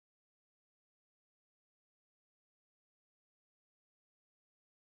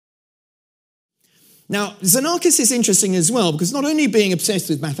Now, Xenakis is interesting as well, because not only being obsessed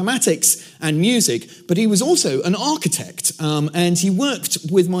with mathematics and music, but he was also an architect, and he worked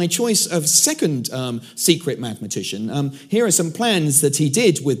with my choice of second secret mathematician. Here are some plans that he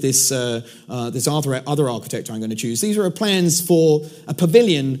did with this other architect I'm going to choose. These are plans for a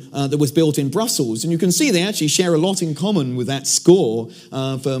pavilion that was built in Brussels, and you can see they actually share a lot in common with that score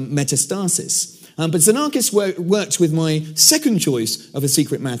for metastasis. But Xenakis worked with my second choice of a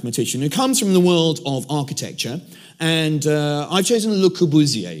secret mathematician who comes from the world of architecture, and I've chosen Le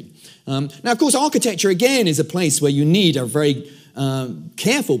Corbusier. Now, of course, architecture, again, is a place where you need a very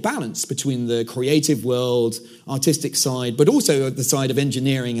careful balance between the creative world, artistic side, but also the side of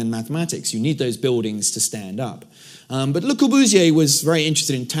engineering and mathematics. You need those buildings to stand up. But Le Corbusier was very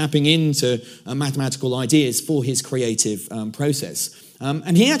interested in tapping into mathematical ideas for his creative process.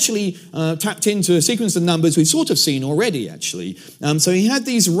 And he actually tapped into a sequence of numbers we've sort of seen already, actually. So he had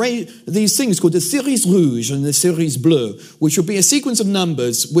these things called the séries rouges and the séries bleues, which would be a sequence of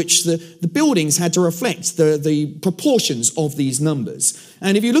numbers which the buildings had to reflect the proportions of these numbers.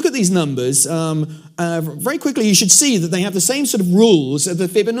 And if you look at these numbers, very quickly you should see that they have the same sort of rules of the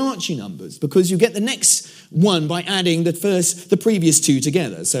Fibonacci numbers, because you get the next one by adding the previous two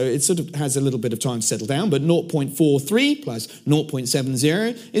together. So it sort of has a little bit of time to settle down, but 0.43 plus 0.70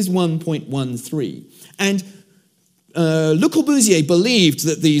 is 1.13. And Le Corbusier believed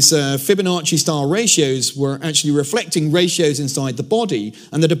that these Fibonacci-style ratios were actually reflecting ratios inside the body,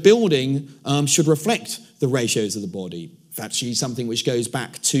 and that a building should reflect the ratios of the body. It's actually something which goes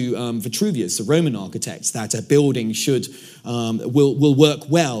back to Vitruvius, the Roman architect, that a building will work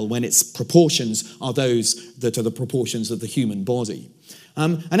well when its proportions are those that are the proportions of the human body.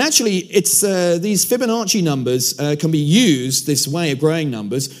 And actually, it's these Fibonacci numbers can be used, this way of growing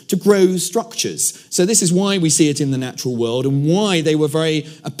numbers, to grow structures. So this is why we see it in the natural world, and why they were very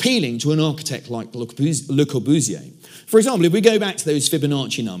appealing to an architect like Le Corbusier. For example, if we go back to those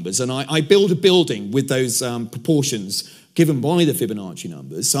Fibonacci numbers, and I build a building with those proportions given by the Fibonacci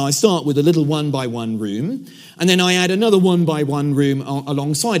numbers. So I start with a little 1-by-1 room, and then I add another 1-by-1 room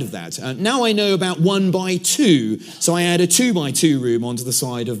alongside of that. Now I know about 1-by-2, so I add a 2-by-2 room onto the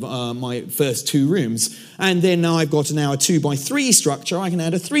side of my first two rooms. And then now I've got a 2-by-3 structure, I can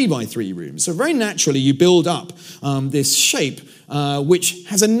add a 3-by-3 room. So very naturally you build up this shape which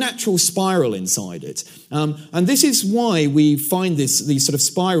has a natural spiral inside it. And this is why we find these sort of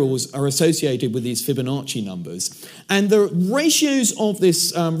spirals are associated with these Fibonacci numbers. And the ratios of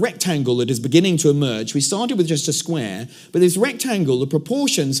this rectangle that is beginning to emerge, we started with just a square, but this rectangle, the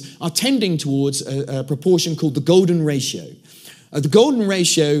proportions are tending towards a proportion called the golden ratio. The golden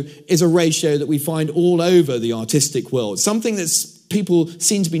ratio is a ratio that we find all over the artistic world, something that's people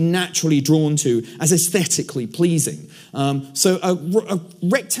seem to be naturally drawn to as aesthetically pleasing. So a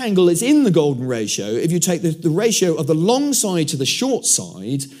rectangle is in the golden ratio. If you take the ratio of the long side to the short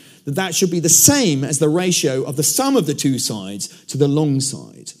side, that should be the same as the ratio of the sum of the two sides to the long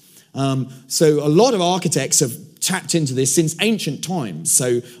side. So a lot of architects have tapped into this since ancient times.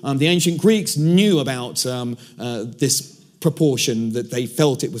 So the ancient Greeks knew about this proportion, that they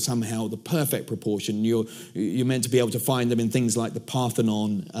felt it was somehow the perfect proportion. You're meant to be able to find them in things like the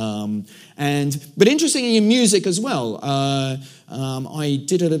Parthenon. But interestingly in music as well, I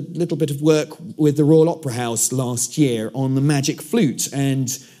did a little bit of work with the Royal Opera House last year on the magic flute,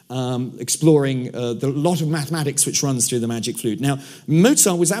 and exploring the lot of mathematics which runs through the magic flute. Now,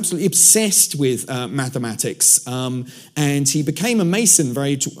 Mozart was absolutely obsessed with mathematics, and he became a Mason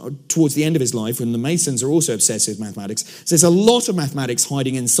towards the end of his life, and the Masons are also obsessed with mathematics. So there's a lot of mathematics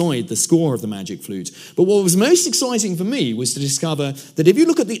hiding inside the score of the magic flute. But what was most exciting for me was to discover that if you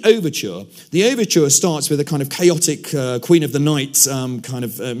look at the overture starts with a kind of chaotic Queen of the Night kind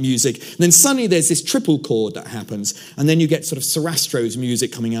of music, and then suddenly there's this triple chord that happens, and then you get sort of Sarastro's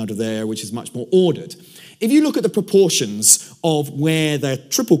music coming out of there, which is much more ordered. If you look at the proportions of where the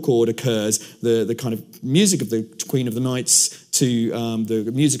triple chord occurs, the kind of music of the Queen of the Nights to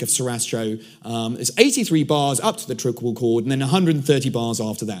the music of Sarastro, is 83 bars up to the triple chord, and then 130 bars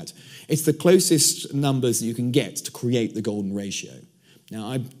after that. It's the closest numbers that you can get to create the golden ratio. Now,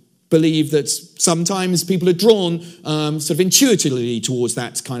 I believe that sometimes people are drawn sort of intuitively towards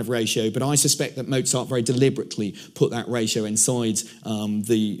that kind of ratio, but I suspect that Mozart very deliberately put that ratio inside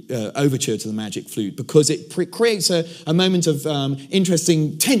the overture to the magic flute, because it creates a moment of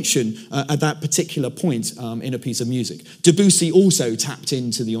interesting tension at that particular point in a piece of music. Debussy also tapped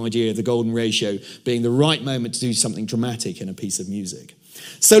into the idea of the golden ratio being the right moment to do something dramatic in a piece of music.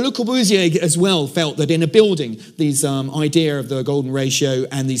 So Le Corbusier as well felt that in a building, these idea of the golden ratio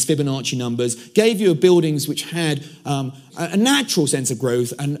and these Fibonacci numbers gave you buildings which had a natural sense of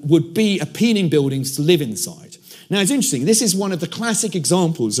growth and would be appealing buildings to live inside. Now, it's interesting. This is one of the classic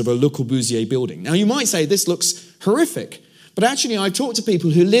examples of a Le Corbusier building. Now, you might say this looks horrific, but actually I've talked to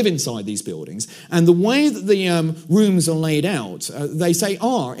people who live inside these buildings, and the way that the rooms are laid out, they say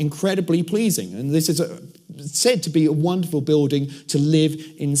are incredibly pleasing, and this is said to be a wonderful building to live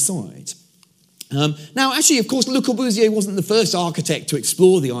inside. Now, actually, of course, Le Corbusier wasn't the first architect to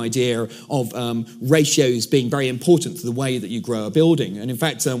explore the idea of ratios being very important to the way that you grow a building. And in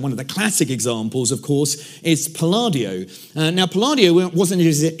fact, one of the classic examples, of course, is Palladio. Now, Palladio wasn't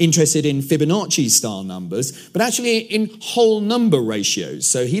interested in Fibonacci-style numbers, but actually in whole number ratios.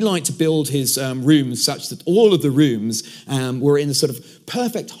 So he liked to build his rooms such that all of the rooms were in the sort of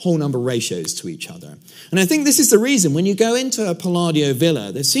perfect whole number ratios to each other. And I think this is the reason when you go into a Palladio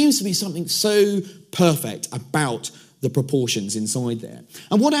villa, there seems to be something so perfect about the proportions inside there.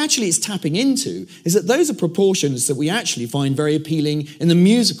 And what actually it's tapping into is that those are proportions that we actually find very appealing in the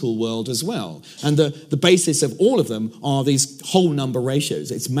musical world as well. And the basis of all of them are these whole number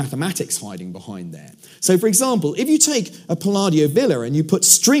ratios. It's mathematics hiding behind there. So, for example, if you take a Palladio villa and you put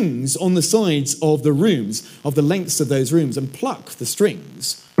strings on the sides of the rooms, of the lengths of those rooms, and pluck the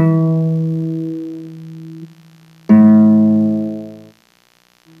strings,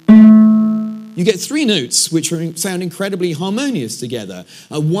 you get three notes which sound incredibly harmonious together.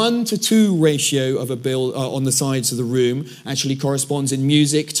 A 1-to-2 ratio of a bill on the sides of the room actually corresponds in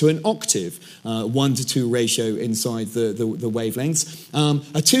music to an octave. 1-to-2 ratio inside the wavelengths.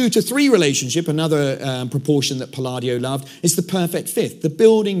 A 2-to-3 relationship, another proportion that Palladio loved, is the perfect fifth, the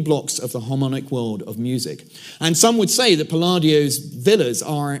building blocks of the harmonic world of music. And some would say that Palladio's villas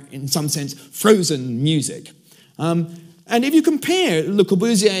are, in some sense, frozen music. And if you compare Le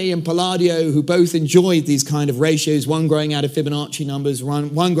Corbusier and Palladio, who both enjoyed these kind of ratios, one growing out of Fibonacci numbers,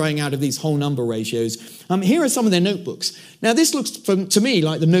 one growing out of these whole number ratios, here are some of their notebooks. Now, this looks to me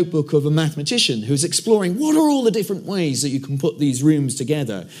like the notebook of a mathematician who's exploring what are all the different ways that you can put these rooms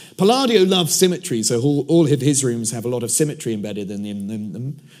together. Palladio loved symmetry, so all of his rooms have a lot of symmetry embedded in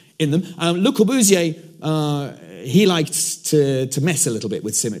them. Le Corbusier, he liked to mess a little bit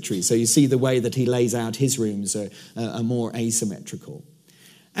with symmetry. So you see the way that he lays out his rooms are more asymmetrical.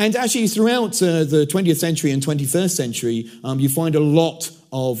 And actually throughout the 20th century and 21st century, you find a lot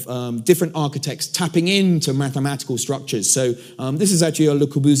of different architects tapping into mathematical structures. So this is actually a Le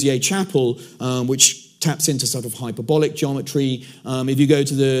Corbusier chapel, which taps into sort of hyperbolic geometry. If you go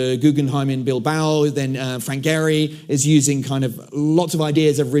to the Guggenheim in Bilbao, then Frank Gehry is using kind of lots of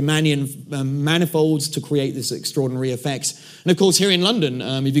ideas of Riemannian manifolds to create this extraordinary effect. And of course, here in London,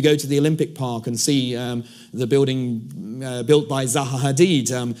 if you go to the Olympic Park and see the building built by Zaha Hadid,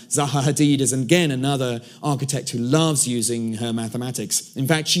 Zaha Hadid is again another architect who loves using her mathematics. In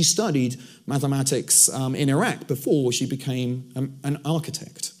fact, she studied mathematics in Iraq before she became an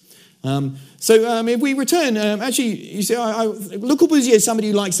architect. So if we return, actually, you see, Le Corbusier is somebody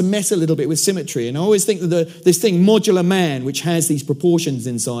who likes to mess a little bit with symmetry, and I always think that this thing, modular man, which has these proportions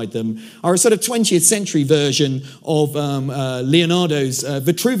inside them, are a sort of 20th century version of Leonardo's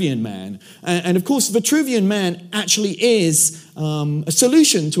Vitruvian Man. And of course, Vitruvian Man actually is a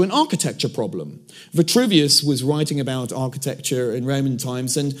solution to an architecture problem. Vitruvius was writing about architecture in Roman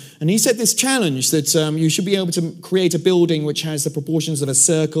times, and he set this challenge that you should be able to create a building which has the proportions of a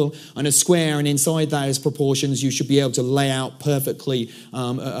circle and a square, and inside those proportions you should be able to lay out perfectly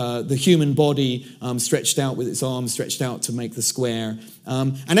the human body stretched out with its arms stretched out to make the square.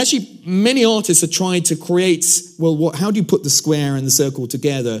 And actually, many artists have tried to create, well, how do you put the square and the circle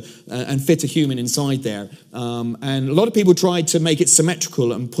together and fit a human inside there? And a lot of people tried to make it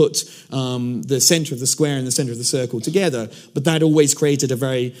symmetrical and put the center of the square and the center of the circle together, but that always created a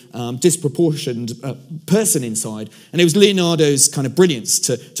very disproportioned person inside. And it was Leonardo's kind of brilliance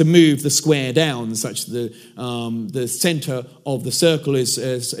to move the square down such that the center of the circle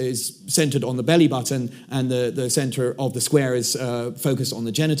is centered on the belly button, and the center of the square is focused on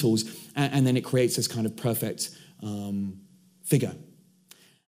the genitals, and then it creates this kind of perfect figure.